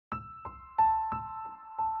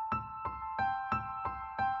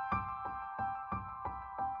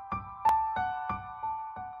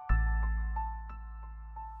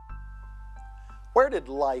Where did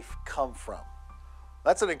life come from?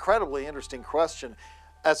 That's an incredibly interesting question.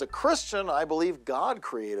 As a Christian, I believe God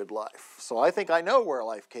created life. So I think I know where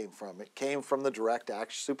life came from. It came from the direct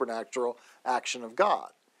supernatural action of God.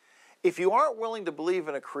 If you aren't willing to believe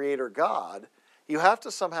in a creator God, you have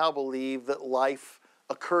to somehow believe that life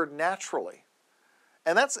occurred naturally.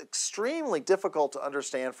 And that's extremely difficult to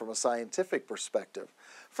understand from a scientific perspective.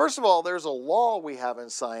 First of all, there's a law we have in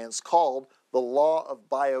science called the law of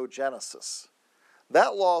biogenesis.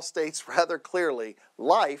 That law states rather clearly,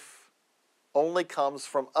 life only comes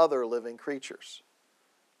from other living creatures.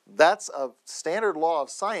 That's a standard law of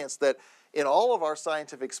science that in all of our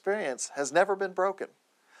scientific experience has never been broken.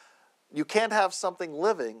 You can't have something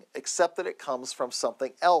living except that it comes from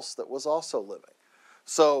something else that was also living.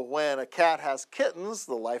 So when a cat has kittens,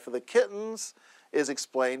 the life of the kittens is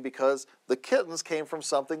explained because the kittens came from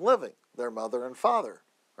something living, their mother and father,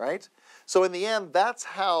 right? So in the end, that's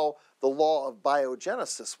how the law of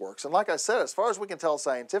biogenesis works. And like I said, as far as we can tell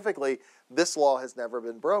scientifically, this law has never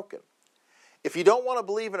been broken. If you don't want to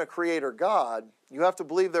believe in a creator God, you have to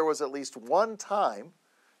believe there was at least one time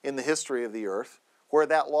in the history of the earth where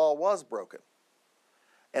that law was broken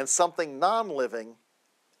and something non-living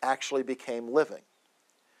actually became living.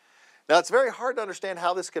 Now, it's very hard to understand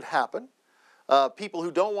how this could happen. People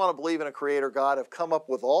who don't want to believe in a creator God have come up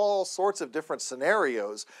with all sorts of different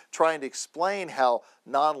scenarios trying to explain how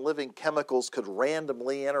non-living chemicals could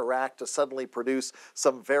randomly interact to suddenly produce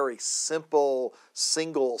some very simple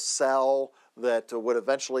single cell that would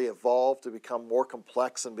eventually evolve to become more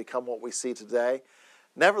complex and become what we see today.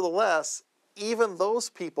 Nevertheless, even those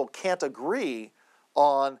people can't agree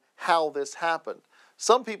on how this happened.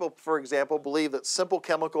 Some people, for example, believe that simple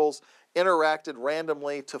chemicals interacted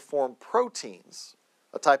randomly to form proteins,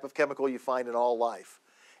 a type of chemical you find in all life.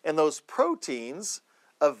 And those proteins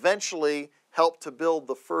eventually helped to build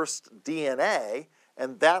the first DNA,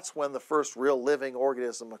 and that's when the first real living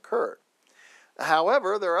organism occurred.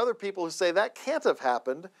 However, there are other people who say that can't have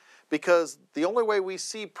happened because the only way we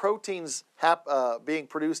see proteins being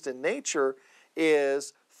produced in nature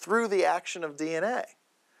is through the action of DNA.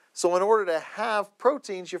 So in order to have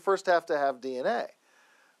proteins, you first have to have DNA.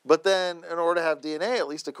 But then in order to have DNA, at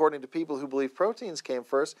least according to people who believe proteins came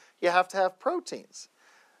first, you have to have proteins.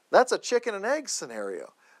 That's a chicken and egg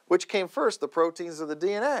scenario. Which came first, the proteins or the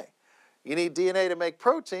DNA? You need DNA to make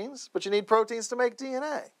proteins, but you need proteins to make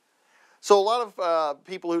DNA. So a lot of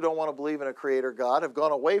people who don't want to believe in a creator God have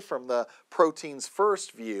gone away from the proteins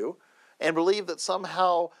first view and believe that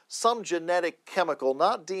somehow some genetic chemical,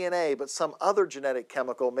 not DNA, but some other genetic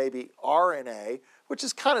chemical, maybe RNA, which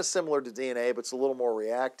is kind of similar to DNA, but it's a little more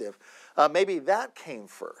reactive, maybe that came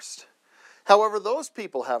first. However, those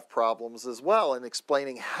people have problems as well in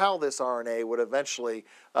explaining how this RNA would eventually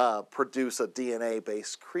produce a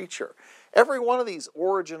DNA-based creature. Every one of these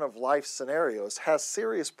origin of life scenarios has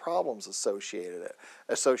serious problems associated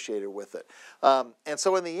with it. And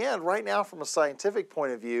so in the end, right now from a scientific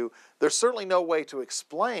point of view, there's certainly no way to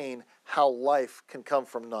explain how life can come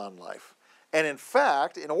from non-life. And in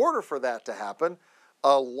fact, in order for that to happen,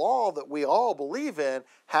 a law that we all believe in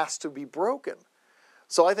has to be broken.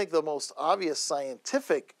 So I think the most obvious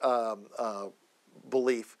scientific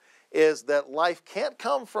belief is that life can't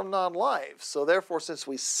come from non-life. So therefore, since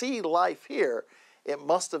we see life here, it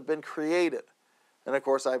must have been created. And of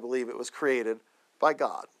course, I believe it was created by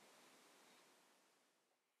God.